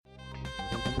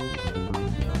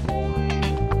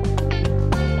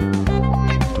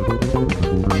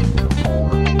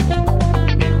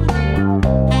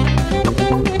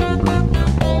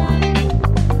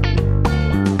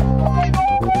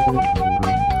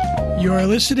You're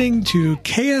listening to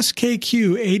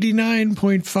KSKQ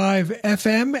 89.5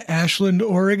 FM, Ashland,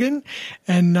 Oregon,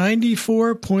 and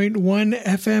 94.1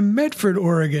 FM, Medford,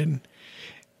 Oregon.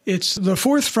 It's the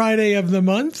fourth Friday of the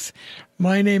month.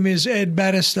 My name is Ed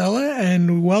Battistella,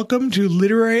 and welcome to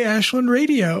Literary Ashland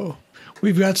Radio.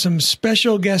 We've got some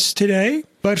special guests today,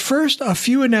 but first, a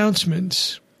few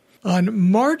announcements. On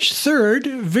March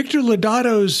 3rd, Victor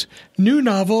Lodato's new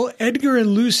novel, Edgar and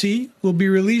Lucy, will be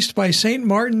released by St.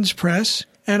 Martin's Press.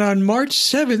 And on March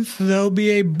 7th, there'll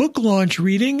be a book launch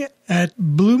reading at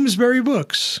Bloomsbury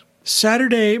Books.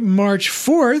 Saturday, March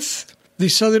 4th, the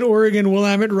Southern Oregon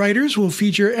Willamette Writers will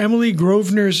feature Emily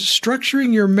Grosvenor's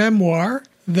Structuring Your Memoir.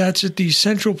 That's at the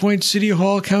Central Point City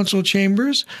Hall Council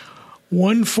Chambers,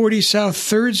 140 South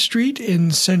 3rd Street in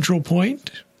Central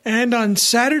Point. And on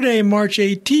Saturday, March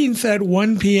 18th at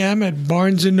 1 p.m. at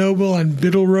Barnes & Noble on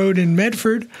Biddle Road in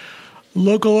Medford,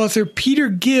 local author Peter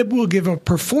Gibb will give a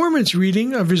performance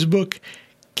reading of his book,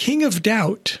 King of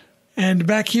Doubt. And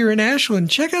back here in Ashland,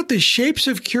 check out the Shapes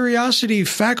of Curiosity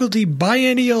Faculty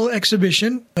Biennial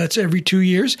Exhibition, that's every 2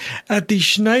 years, at the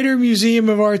Schneider Museum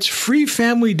of Art's Free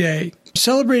Family Day.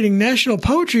 Celebrating National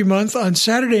Poetry Month on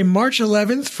Saturday, March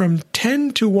 11th from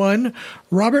 10 to 1,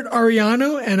 Robert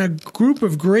Ariano and a group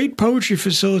of great poetry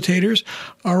facilitators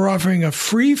are offering a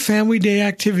free Family Day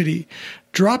activity.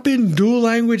 Drop-in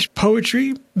dual-language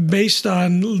poetry based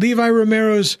on Levi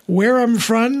Romero's Where I'm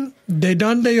From, De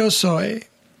Donde Yo Soy.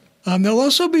 There'll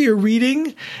also be a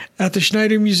reading at the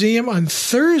Schneider Museum on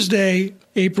Thursday,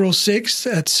 April 6th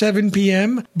at 7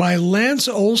 p.m. by Lance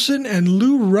Olson and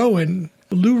Lou Rowan.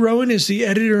 Lou Rowan is the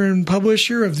editor and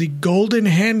publisher of the Golden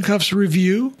Handcuffs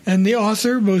Review and the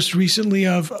author, most recently,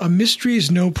 of A Mystery's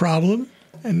No Problem.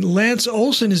 And Lance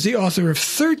Olson is the author of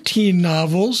 13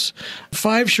 novels,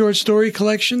 5 short story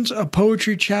collections, a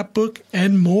poetry chapbook,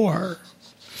 and more.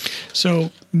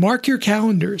 So mark your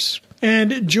calendars.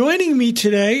 And joining me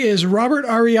today is Robert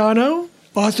Ariano,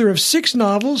 author of 6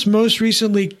 novels, most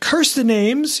recently Curse the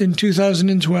Names in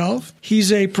 2012.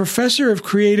 He's a professor of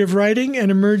creative writing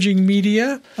and emerging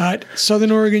media at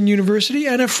Southern Oregon University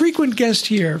and a frequent guest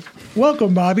here.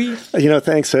 Welcome, Bobby.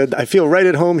 Thanks, Ed. I feel right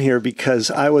at home here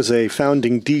because I was a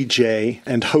founding DJ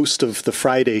and host of the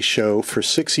Friday show for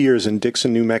 6 years in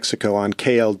Dixon, New Mexico on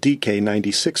KLDK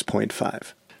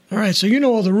 96.5. All right, so you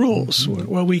know all the rules,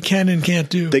 what we can and can't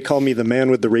do. They call me the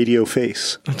man with the radio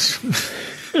face.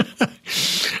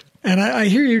 And I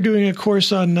hear you're doing a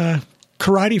course on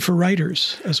karate for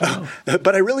writers as well.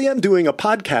 But I really am doing a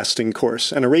podcasting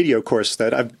course and a radio course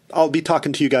that I'll be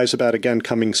talking to you guys about again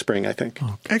coming spring, I think.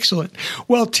 Oh, excellent.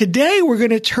 Well, today we're going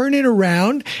to turn it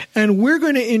around and we're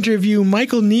going to interview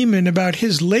Michael Niemann about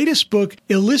his latest book,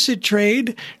 Illicit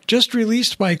Trade, just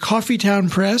released by Coffeetown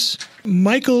Press.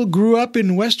 Michael grew up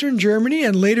in Western Germany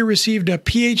and later received a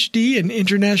PhD in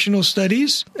International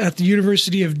Studies at the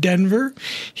University of Denver.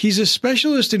 He's a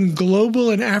specialist in global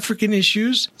and African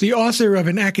issues, the author of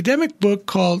an academic book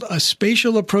called A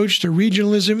Spatial Approach to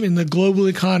Regionalism in the Global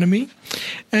Economy.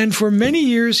 And for many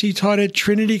years, he taught at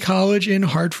Trinity College in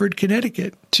Hartford,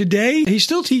 Connecticut. Today, he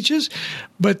still teaches,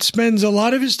 but spends a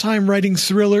lot of his time writing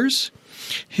thrillers.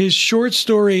 His short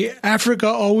story, Africa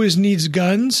Always Needs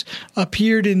Guns,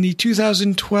 appeared in the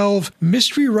 2012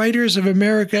 Mystery Writers of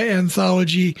America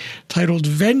anthology titled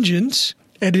Vengeance,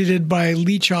 edited by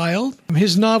Lee Child.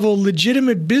 His novel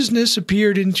Legitimate Business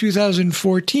appeared in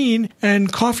 2014,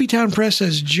 and Coffeetown Press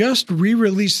has just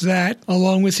re-released that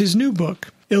along with his new book.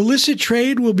 Illicit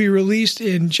Trade will be released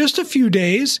in just a few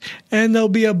days, and there'll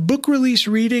be a book release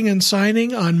reading and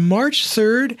signing on March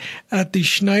 3rd at the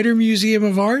Schneider Museum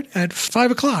of Art at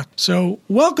 5 o'clock. So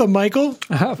welcome, Michael.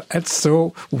 It's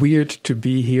so weird to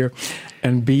be here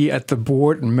and be at the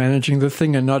board and managing the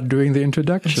thing and not doing the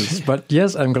introductions. But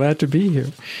yes, I'm glad to be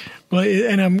here. Well,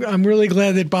 and I'm really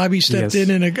glad that Bobby stepped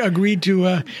in and agreed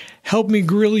to help me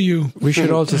grill you. We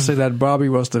should also say that Bobby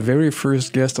was the very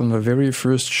first guest on the very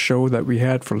first show that we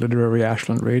had for Literary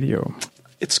Ashland Radio.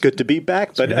 It's good to be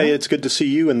back, but it's good to see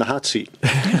you in the hot seat.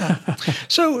 Yeah.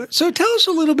 So tell us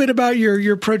a little bit about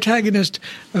your protagonist,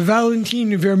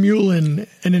 Valentin Vermeulen,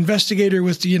 an investigator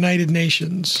with the United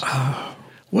Nations.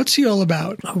 What's he all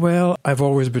about? Well, I've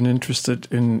always been interested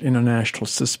in international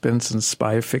suspense and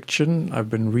spy fiction. I've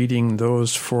been reading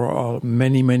those for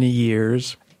many, many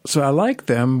years. So I like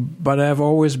them, but I've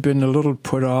always been a little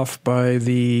put off by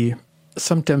the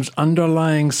sometimes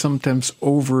underlying, sometimes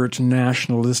overt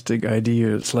nationalistic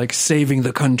ideas, like saving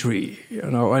the country,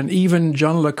 and even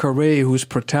John le Carré, whose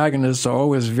protagonists are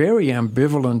always very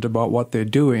ambivalent about what they're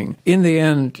doing. In the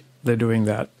end, they're doing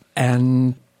that.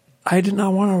 And I did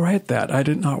not want to write that. I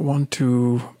did not want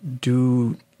to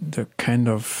do the kind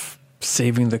of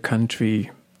saving the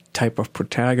country type of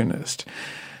protagonist.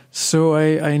 So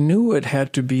I knew it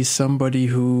had to be somebody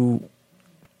who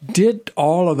did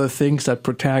all of the things that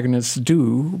protagonists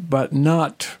do, but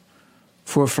not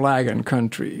for flag and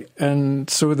country. And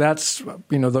so that's,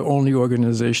 the only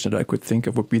organization that I could think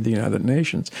of would be the United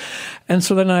Nations. And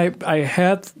so then I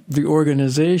had the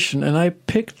organization, and I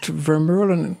picked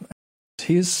Vermeulen.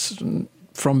 He's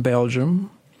from Belgium.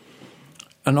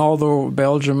 And although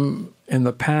Belgium in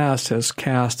the past has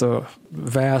cast a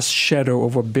vast shadow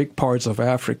over big parts of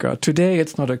Africa, today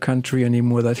it's not a country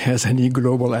anymore that has any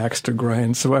global axe to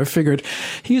grind. So I figured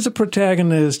he's a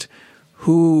protagonist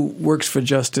who works for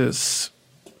justice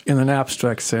in an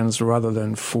abstract sense rather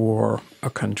than for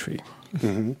a country.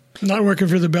 Mm-hmm. Not working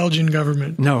for the Belgian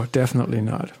government. No, definitely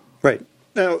not. Right.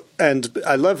 Now, and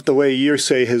I love the way you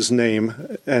say his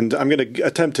name, and I'm going to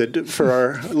attempt it for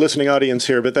our listening audience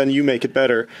here, but then you make it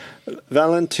better.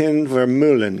 Valentin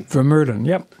Vermeulen. Vermeulen,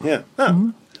 yep. Yeah. Oh. Mm-hmm.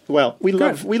 Well, we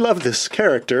love this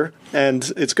character,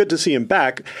 and it's good to see him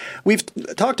back. We've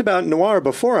talked about noir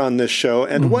before on this show,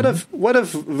 and what if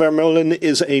Vermeulen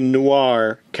is a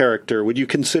noir character? Would you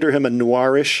consider him a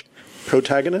noirish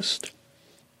protagonist?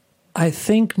 I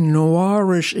think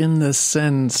noirish in the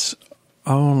sense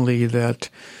only that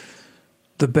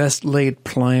the best laid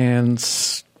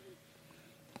plans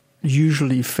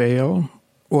usually fail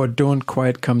or don't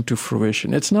quite come to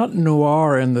fruition. It's not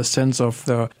noir in the sense of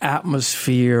the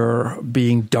atmosphere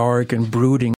being dark and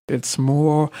brooding. It's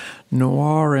more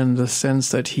noir in the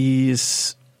sense that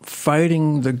he's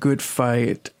fighting the good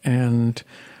fight, and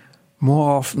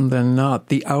more often than not,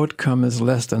 the outcome is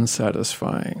less than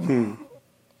satisfying.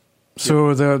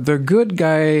 So the good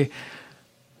guy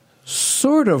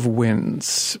sort of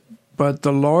wins, but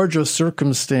the larger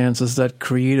circumstances that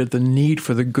created the need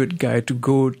for the good guy to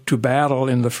go to battle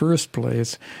in the first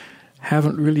place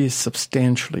haven't really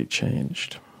substantially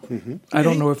changed. Mm-hmm. I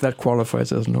don't know if that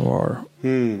qualifies as noir.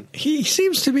 He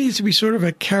seems to me to be sort of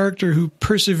a character who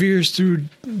perseveres through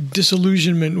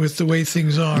disillusionment with the way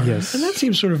things are. Yes. And that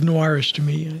seems sort of noirish to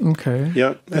me. Okay.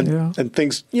 Yeah. And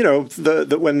things,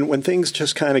 when things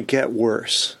just kind of get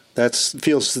worse. That's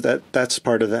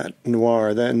part of that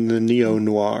noir, then the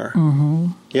neo-noir. Mm-hmm.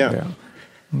 Yeah.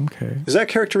 Okay. Is that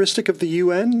characteristic of the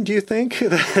UN, do you think?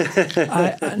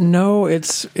 No,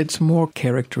 it's more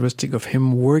characteristic of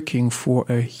him working for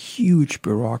a huge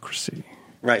bureaucracy.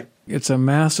 Right. It's a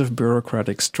massive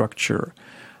bureaucratic structure.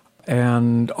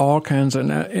 And all kinds of,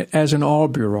 as in all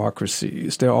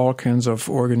bureaucracies, there are all kinds of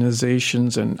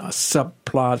organizations and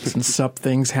subplots and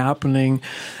sub-things happening.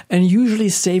 And usually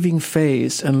saving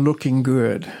face and looking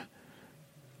good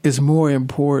is more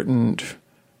important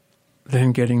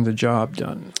than getting the job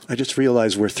done. I just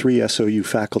realized we're 3 SOU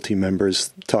faculty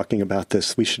members talking about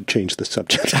this. We should change the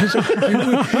subject.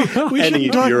 we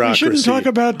shouldn't talk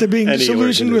about the being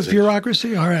disillusioned with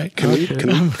bureaucracy. All right. Can we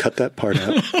cut that part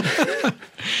out?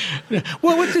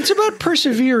 Well, it's about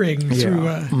persevering through.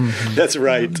 That's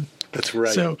right. That's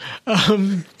right.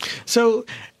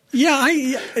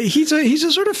 He's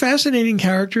a sort of fascinating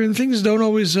character, and things don't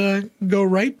always go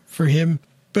right for him.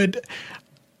 But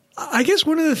I guess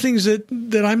one of the things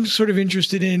that I'm sort of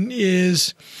interested in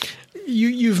is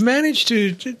you've managed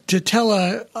to tell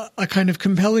a kind of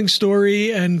compelling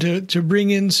story and to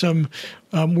bring in some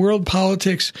world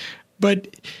politics, but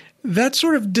that's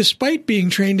sort of despite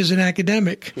being trained as an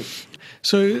academic.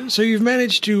 So you've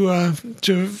managed to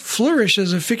flourish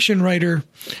as a fiction writer.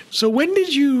 So when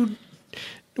did you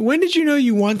know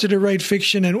you wanted to write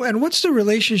fiction, and what's the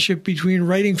relationship between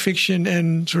writing fiction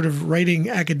and sort of writing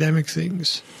academic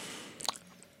things?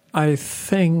 I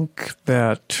think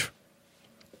that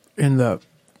in the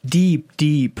deep,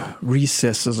 deep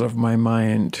recesses of my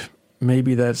mind,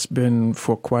 maybe that's been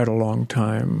for quite a long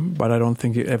time, but I don't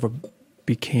think it ever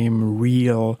became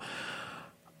real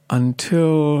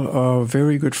until a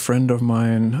very good friend of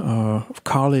mine, a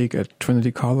colleague at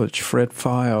Trinity College, Fred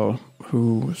Feil,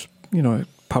 who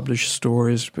published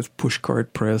stories with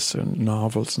Pushcart Press and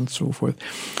novels and so forth.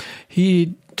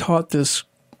 He taught this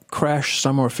crash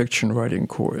summer fiction writing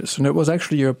course, and it was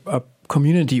actually a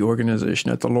community organization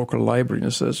at the local library.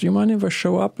 And he says, "You mind if I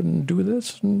show up and do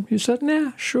this?" And he said,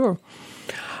 "Nah, sure."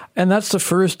 And that's the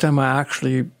first time I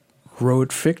actually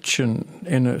wrote fiction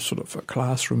in a sort of a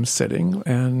classroom setting,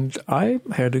 and I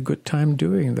had a good time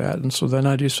doing that. And so then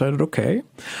I decided, okay,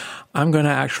 I'm going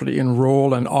to actually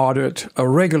enroll and audit a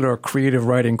regular creative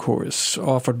writing course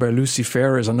offered by Lucy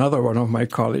Ferris, another one of my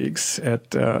colleagues at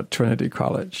Trinity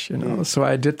College. So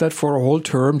I did that for a whole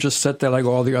term, just sat there like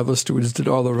all the other students, did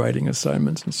all the writing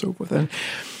assignments and so forth.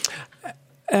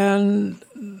 And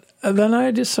then I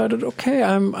decided, okay,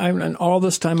 and all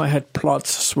this time I had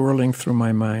plots swirling through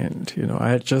my mind. I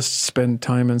had just spent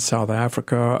time in South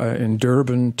Africa, in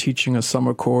Durban, teaching a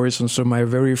summer course, and so my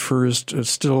very first,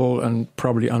 still and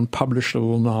probably unpublished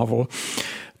little novel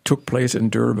took place in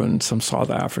Durban, some South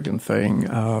African thing.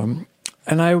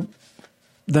 And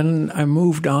then I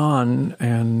moved on,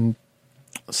 and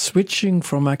switching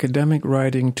from academic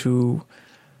writing to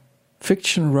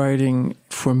fiction writing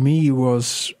for me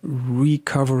was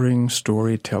recovering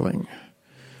storytelling.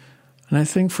 And I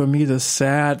think for me the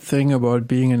sad thing about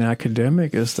being an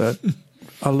academic is that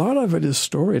a lot of it is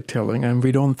storytelling, and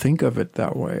we don't think of it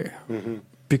that way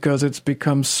because it's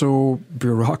become so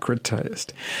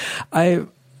bureaucratized. The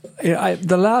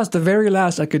very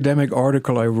last academic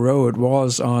article I wrote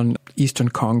was on Eastern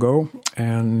Congo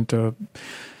and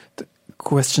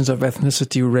questions of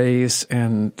ethnicity, race,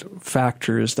 and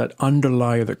factors that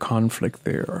underlie the conflict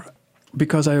there.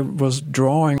 Because I was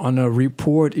drawing on a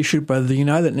report issued by the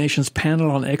United Nations Panel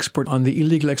on Export on the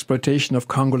Illegal Exploitation of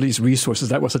Congolese Resources.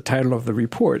 That was the title of the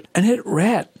report. And it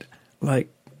read like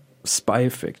spy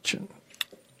fiction.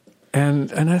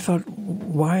 And I thought,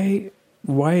 why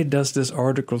does this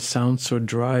article sound so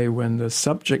dry when the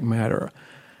subject matter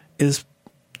is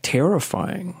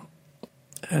terrifying?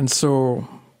 And so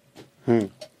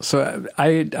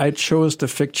I chose the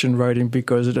fiction writing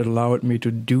because it allowed me to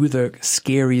do the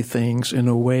scary things in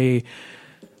a way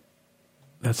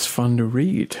that's fun to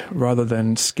read, rather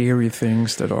than scary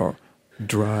things that are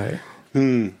dry.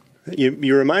 You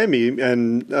remind me,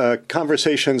 and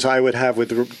conversations I would have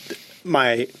with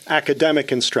my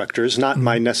academic instructors, not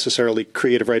my necessarily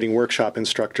creative writing workshop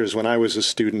instructors when I was a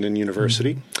student in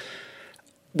university.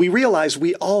 We realized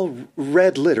we all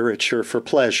read literature for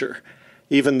pleasure,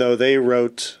 even though they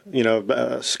wrote,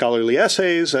 scholarly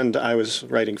essays and I was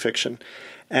writing fiction.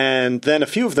 And then a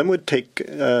few of them would take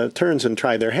turns and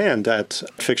try their hand at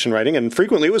fiction writing. And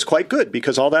frequently it was quite good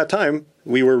because all that time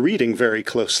we were reading very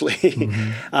closely.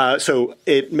 So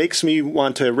it makes me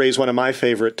want to raise one of my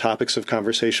favorite topics of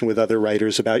conversation with other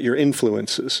writers about your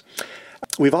influences.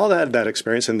 We've all had that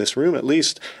experience in this room, at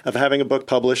least, of having a book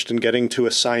published and getting to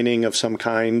a signing of some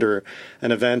kind or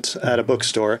an event at a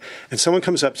bookstore. And someone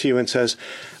comes up to you and says,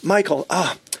 Michael,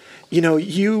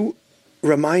 you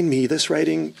remind me, this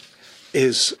writing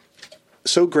is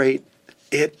so great.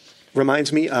 It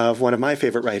reminds me of one of my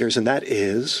favorite writers, and that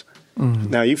is...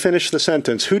 Now, you finish the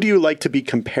sentence. Who do you like to be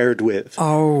compared with?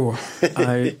 Oh,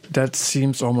 that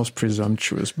seems almost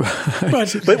presumptuous.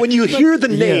 But when you hear the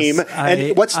name,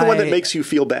 yes, what's the one that makes you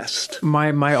feel best?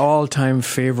 My all-time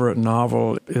favorite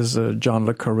novel is a John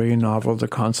le Carré novel, The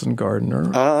Constant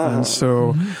Gardener. And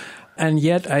so... And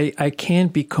yet I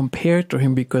can't be compared to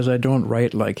him because I don't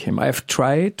write like him. I've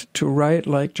tried to write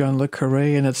like John le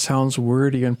Carré, and it sounds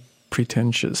wordy and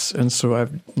pretentious. And so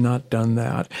I've not done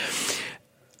that.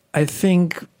 I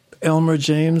think Elmer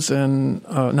Leonard,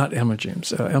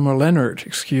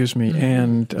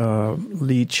 and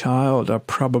Lee Child are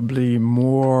probably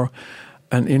more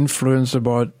an influence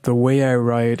about the way I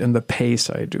write and the pace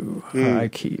I do, I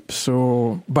keep.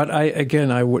 So, but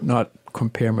I would not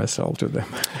compare myself to them.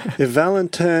 If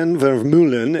Valentin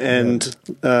Vermeulen and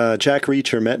Jack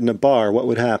Reacher met in a bar, what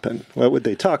would happen? What would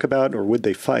they talk about, or would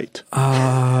they fight?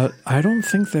 I don't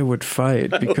think they would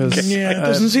fight because it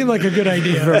doesn't seem like a good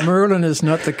idea. Vermeulen is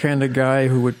not the kind of guy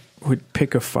who would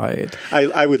pick a fight.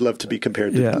 I would love to be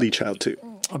compared to Lee Child too.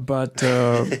 But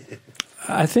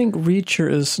I think Reacher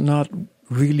is not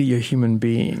really a human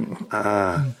being.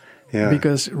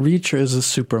 Because Reacher is a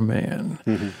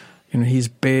Superman. He's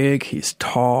big, he's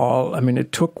tall. I mean,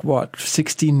 it took,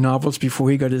 16 novels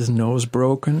before he got his nose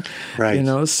broken?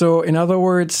 Right. So in other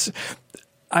words,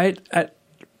 I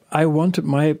wanted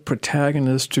my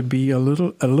protagonist to be a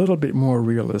little bit more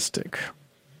realistic.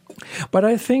 But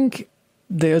I think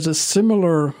there's a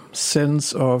similar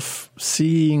sense of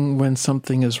seeing when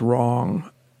something is wrong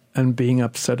and being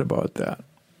upset about that.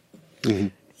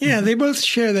 Yeah, they both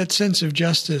share that sense of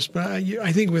justice, but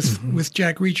I think with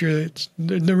Jack Reacher,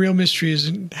 the real mystery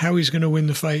isn't how he's going to win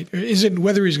the fight. It isn't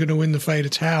whether he's going to win the fight,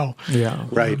 it's how. Yeah,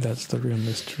 right. That's the real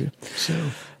mystery. So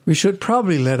we should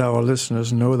probably let our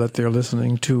listeners know that they're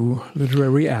listening to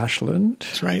Literary Ashland.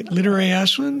 That's right, Literary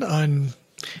Ashland on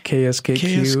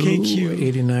KSKQ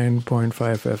 89.5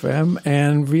 FM.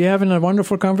 And we're having a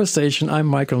wonderful conversation. I'm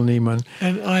Michael Niemann.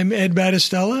 And I'm Ed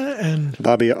Battistella. And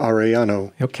Bobby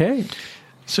Arellano. Okay.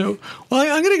 So,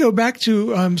 I'm going to go back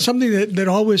to something that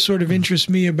always sort of interests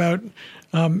me about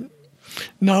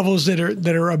novels that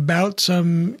are about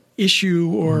some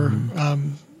issue or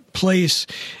place.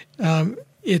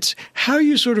 It's how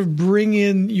you sort of bring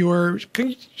in your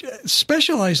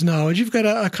specialized knowledge. You've got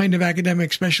a kind of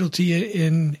academic specialty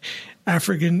in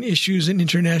African issues and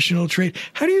international trade.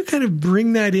 How do you kind of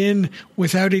bring that in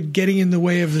without it getting in the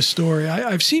way of the story?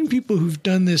 I've seen people who've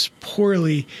done this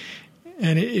poorly,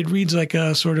 and it reads like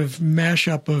a sort of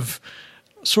mashup of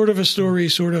sort of a story,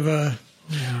 sort of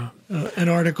an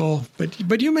article.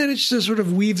 But you managed to sort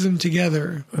of weave them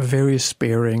together. Very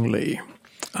sparingly.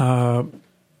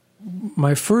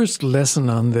 My first lesson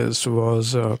on this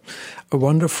was a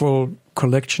wonderful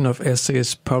collection of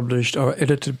essays published or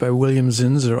edited by William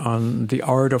Zinsser on the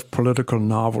art of political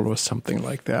novel or something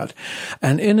like that.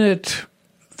 And in it,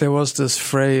 there was this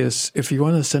phrase, if you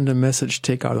want to send a message,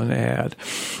 take out an ad,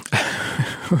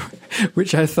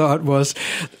 which I thought was,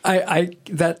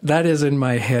 that is in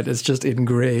my head. It's just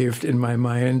engraved in my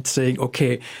mind saying,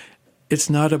 okay, it's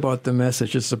not about the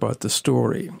message, it's about the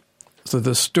story. So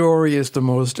the story is the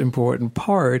most important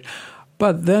part,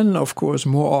 but then, of course,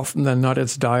 more often than not,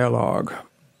 it's dialogue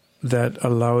that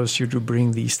allows you to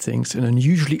bring these things in, and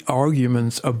usually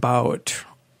arguments about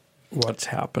what's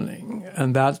happening.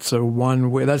 And that's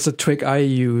one way, that's a trick I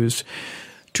use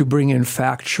to bring in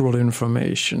factual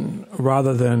information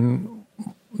rather than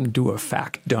do a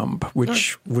fact dump,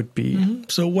 which would be... Mm-hmm.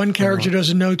 So one character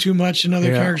doesn't know too much,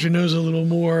 another character knows a little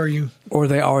more. Or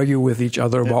they argue with each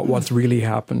other about what's really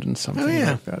happened and something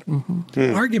like that.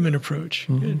 Mm-hmm. Argument approach.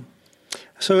 Mm-hmm. Good.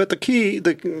 So at the key,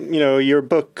 your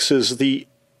books is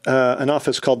an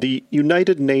office called the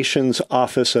United Nations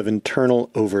Office of Internal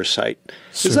Oversight.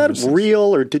 Is that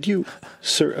real, or did you...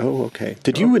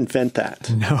 Did you invent that?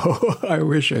 No, I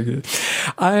wish I could.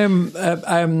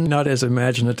 I'm not as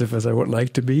imaginative as I would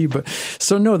like to be, but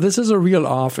no, this is a real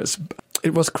office.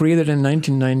 It was created in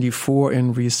 1994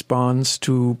 in response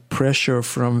to pressure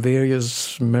from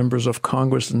various members of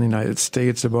Congress in the United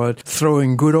States about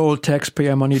throwing good old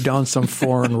taxpayer money down some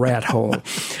foreign rat hole.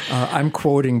 I'm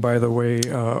quoting, by the way,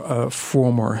 a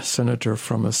former senator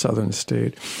from a southern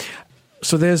state.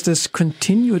 So there's this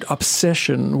continued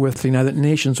obsession with the United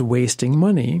Nations wasting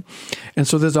money. And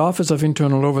so this Office of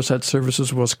Internal Oversight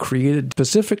Services was created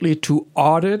specifically to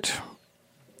audit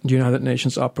the United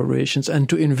Nations operations and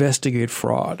to investigate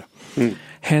fraud.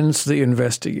 Hence the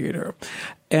investigator.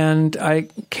 And I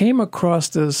came across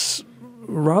this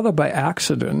rather by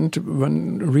accident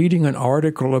when reading an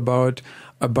article about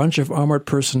a bunch of armored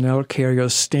personnel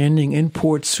carriers standing in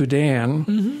Port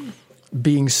Sudan,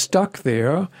 being stuck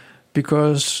there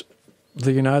because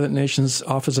the United Nations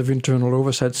Office of Internal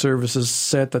Oversight Services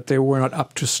said that they were not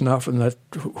up to snuff and that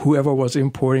whoever was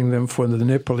importing them for the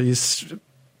Nepalese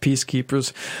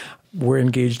peacekeepers were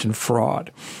engaged in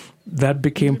fraud. That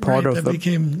became part of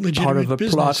the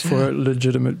plot for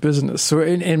legitimate business. So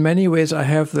in many ways, I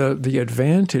have the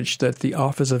advantage that the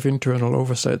Office of Internal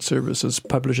Oversight Services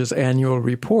publishes annual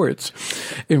reports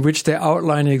in which they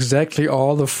outline exactly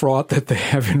all the fraud that they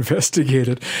have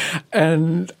investigated.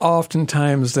 And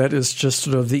oftentimes that is just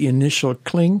sort of the initial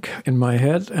clink in my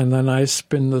head, and then I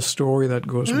spin the story that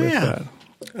goes with that.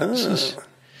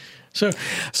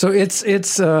 So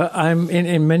it's I'm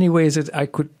in many ways I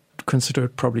could consider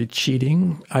it probably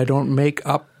cheating. I don't make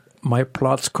up my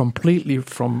plots completely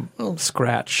from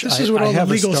scratch. This is what all the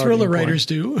legal thriller writers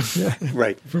do.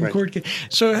 Right. Court case.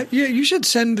 So you should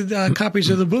send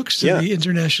copies of the books to the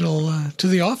international, to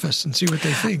the office and see what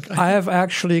they think. I have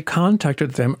actually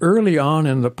contacted them early on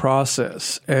in the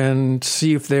process and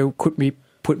see if they could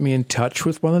put me in touch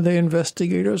with one of the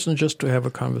investigators and just to have a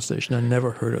conversation. I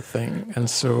never heard a thing. And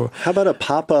so... How about a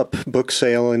pop-up book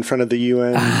sale in front of the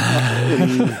UN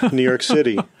in New York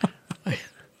City?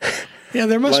 Yeah,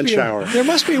 there must be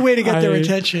a way to get their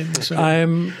attention. So.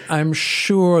 I'm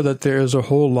sure that there's a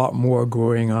whole lot more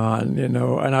going on,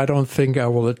 and I don't think I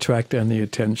will attract any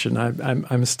attention.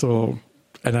 I'm still...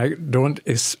 And I don't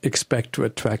expect to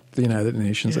attract the United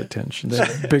Nations' attention. There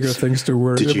are bigger things to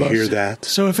worry about. Did you hear that?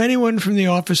 So if anyone from the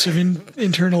Office of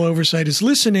Internal Oversight is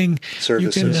listening,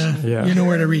 you know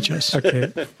where to reach us.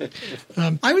 Okay.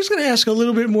 I was going to ask a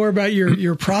little bit more about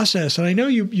your process. And I know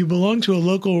you belong to a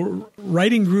local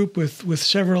writing group with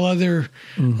several other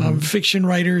fiction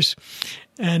writers.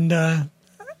 And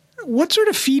what sort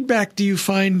of feedback do you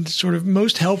find sort of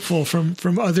most helpful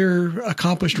from other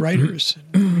accomplished writers?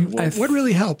 What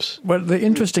really helps? Well, the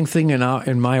interesting thing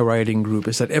in my writing group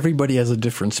is that everybody has a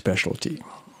different specialty.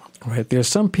 Right? There's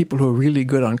some people who are really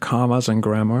good on commas and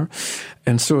grammar,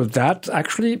 and so that's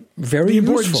actually very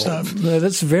important useful. Stuff.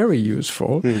 That's very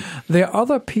useful. There are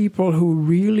other people who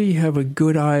really have a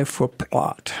good eye for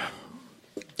plot.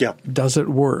 Yeah. Does it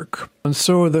work? And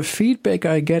so the feedback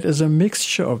I get is a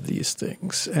mixture of these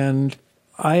things. And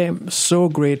I am so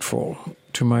grateful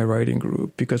to my writing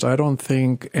group because I don't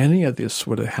think any of this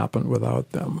would have happened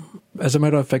without them. As a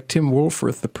matter of fact, Tim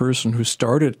Wolforth, the person who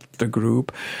started the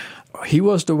group, he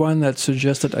was the one that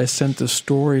suggested I sent the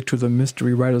story to the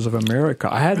Mystery Writers of America.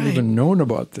 I hadn't even known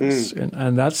about this,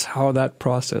 and that's how that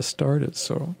process started.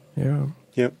 So, yeah.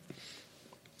 Yep.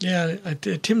 Yeah,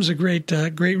 Tim's a great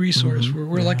resource.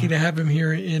 We're lucky to have him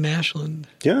here in Ashland.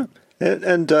 Yeah.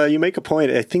 And you make a point.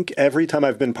 I think every time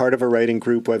I've been part of a writing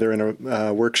group, whether in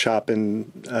a workshop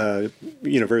in a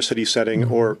university setting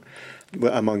or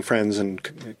among friends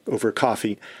and over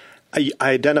coffee, I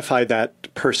identify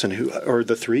that person or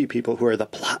the three people who are the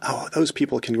plot. Oh, those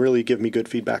people can really give me good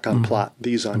feedback on plot,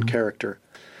 these on character.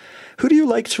 Who do you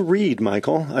like to read,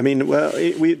 Michael? I mean, well,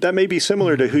 that may be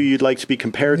similar to who you'd like to be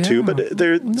compared to, but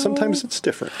sometimes it's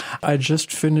different. I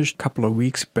just finished a couple of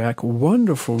weeks back a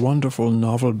wonderful, wonderful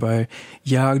novel by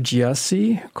Yaa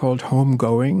Gyasi called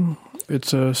Homegoing.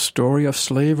 It's a story of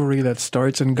slavery that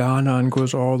starts in Ghana and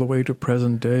goes all the way to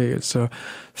present day. It's a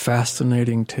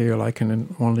fascinating tale. I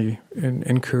can only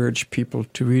encourage people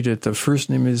to read it. The first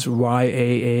name is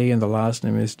Yaa and the last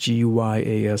name is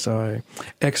Gyasi.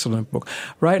 Excellent book.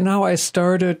 Right now I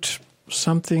started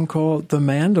something called The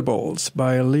Mandibles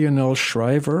by Lionel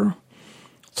Shriver,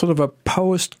 sort of a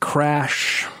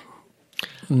post-crash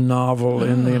novel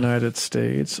in the United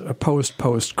States, a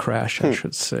post-crash, I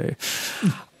should say.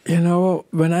 You know,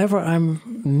 whenever I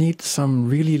need some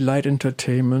really light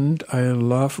entertainment, I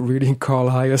love reading Carl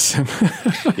Hiaasen.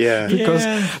 Yeah.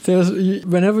 Because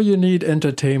whenever you need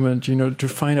entertainment, to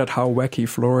find out how wacky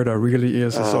Florida really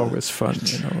is always fun.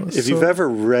 If you've ever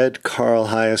read Carl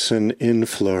Hiaasen in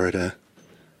Florida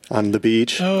on the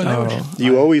beach,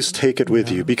 you always take it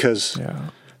with you because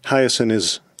Hiaasen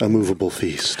is a movable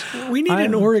feast. We need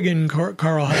an Oregon Carl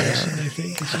Hiaasen, I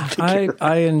think.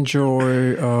 I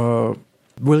enjoy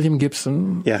William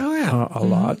Gibson a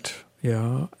lot,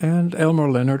 and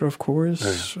Elmer Leonard, of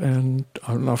course, and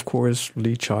of course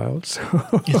Lee Childs.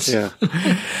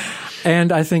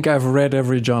 And I think I've read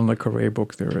every John le Carré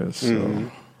book there is.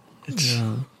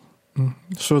 So,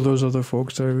 so those are the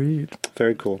folks I read.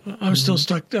 Very cool. I'm still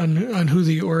stuck on who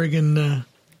the Oregon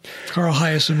Carl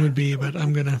Hiaasen would be, but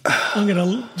I'm gonna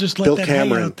just let that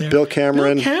hang out there. Bill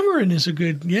Cameron. Bill Cameron is a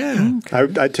good,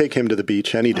 Okay. I'd take him to the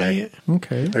beach any day.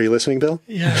 Okay. Are you listening, Bill?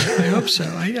 Yeah, I hope so.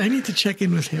 I need to check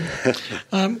in with him.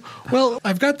 Well,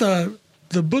 I've got the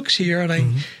books here, and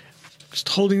I'm just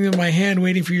holding them in my hand,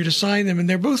 waiting for you to sign them. And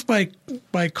they're both by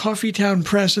Coffeetown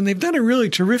Press, and they've done a really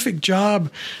terrific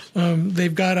job.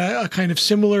 They've got a kind of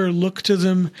similar look to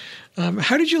them.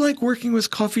 How did you like working with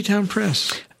Coffeetown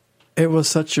Press? It was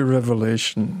such a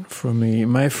revelation for me.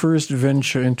 My first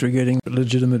venture into getting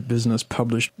legitimate business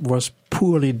published was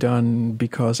poorly done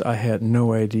because I had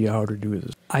no idea how to do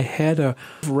this. I had a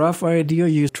rough idea.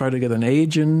 You try to get an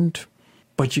agent,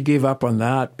 but you gave up on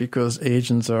that because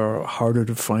agents are harder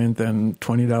to find than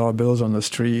 $20 bills on the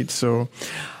street. So,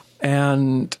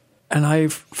 and I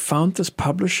found this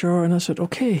publisher and I said,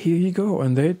 okay, here you go.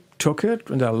 And they took it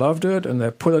and I loved it and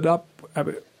they put it up.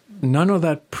 None of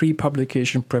that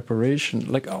pre-publication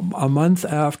preparation. Like a month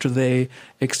after they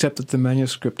accepted the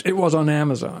manuscript, it was on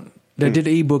Amazon. They did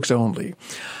ebooks only.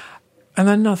 And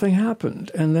then nothing happened.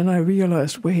 And then I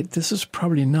realized, wait, this is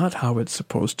probably not how it's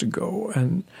supposed to go.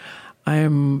 And I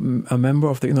am a member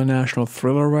of the International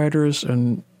Thriller Writers,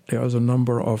 and there's a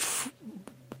number of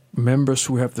members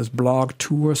who have this blog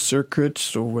tour circuit.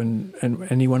 So when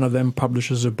any one of them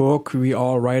publishes a book, we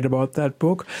all write about that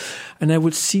book. And I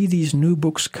would see these new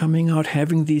books coming out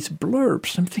having these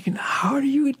blurbs. I'm thinking, how do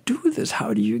you do this?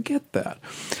 How do you get that?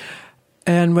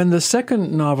 And when the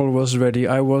second novel was ready,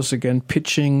 I was again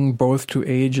pitching both to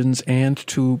agents and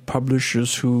to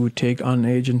publishers who take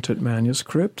unagented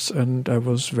manuscripts. And I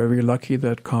was very lucky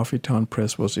that Coffeetown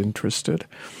Press was interested.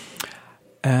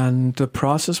 And the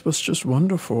process was just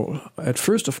wonderful. At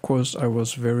first, of course, I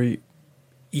was very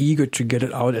eager to get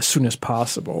it out as soon as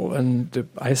possible. And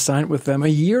I signed with them a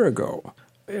year ago,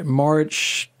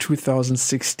 March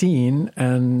 2016.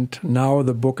 And now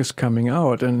the book is coming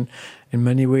out. And in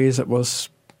many ways, it was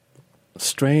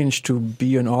strange to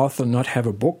be an author and not have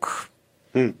a book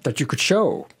that you could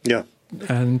show. Yeah.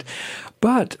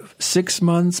 But 6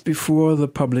 months before the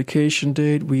publication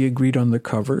date, we agreed on the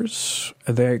covers.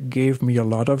 They gave me a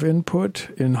lot of input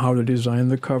in how to design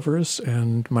the covers,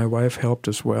 and my wife helped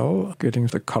as well, getting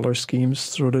the color schemes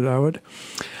sorted out.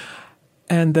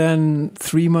 And then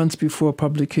 3 months before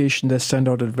publication, they sent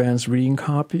out advanced reading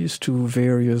copies to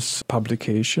various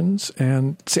publications.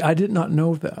 And see, I did not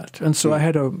know that. And so I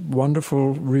had a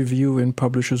wonderful review in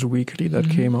Publishers Weekly that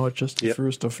came out just the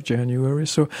 1st of January.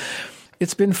 So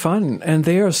It's been fun, and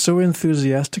they are so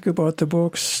enthusiastic about the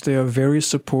books. They are very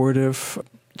supportive.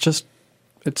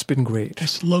 It's been great.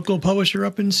 It's a local publisher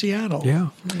up in Seattle. Yeah.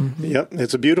 Mm-hmm. Yep,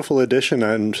 it's a beautiful edition,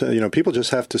 and people just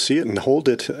have to see it and hold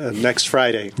it next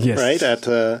Friday, yes. right? At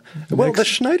the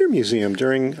Schneider Museum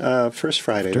during First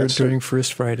Friday. During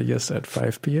First Friday, yes, at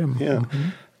 5 p.m.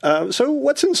 Yeah. So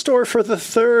what's in store for the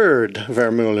third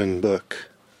Vermeulen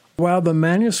book? Well, the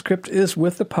manuscript is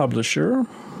with the publisher,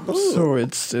 so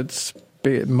it's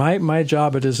my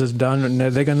job is done, and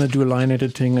they're going to do line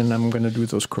editing, and I'm going to do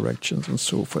those corrections and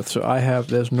so forth. So I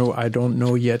don't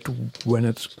know yet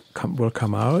when will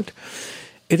come out.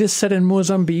 It is set in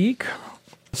Mozambique,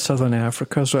 Southern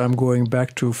Africa, so I'm going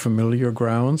back to familiar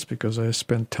grounds because I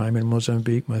spent time in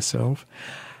Mozambique myself.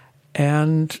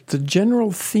 And the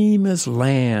general theme is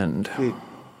land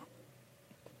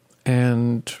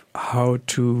and how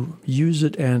to use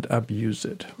it and abuse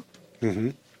it. Mm-hmm.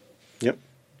 Yep.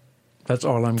 That's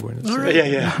all I'm going to say. All right.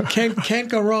 Yeah. Can't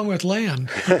go wrong with land.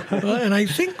 And I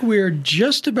think we're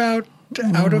just about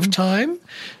out of time.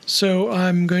 So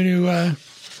I'm going to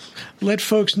let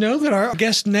folks know that our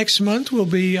guest next month will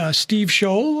be Steve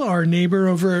Scholl, our neighbor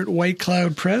over at White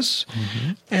Cloud Press.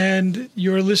 Mm-hmm. And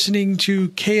you're listening to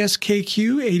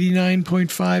KSKQ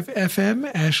 89.5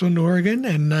 FM, Ashland, Oregon,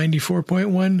 and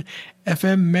 94.1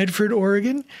 FM, Medford,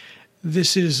 Oregon.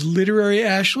 This is Literary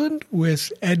Ashland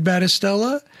with Ed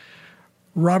Battistella,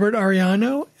 Robert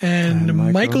Ariano,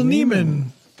 and Michael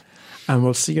Niemann. And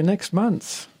we'll see you next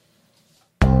month.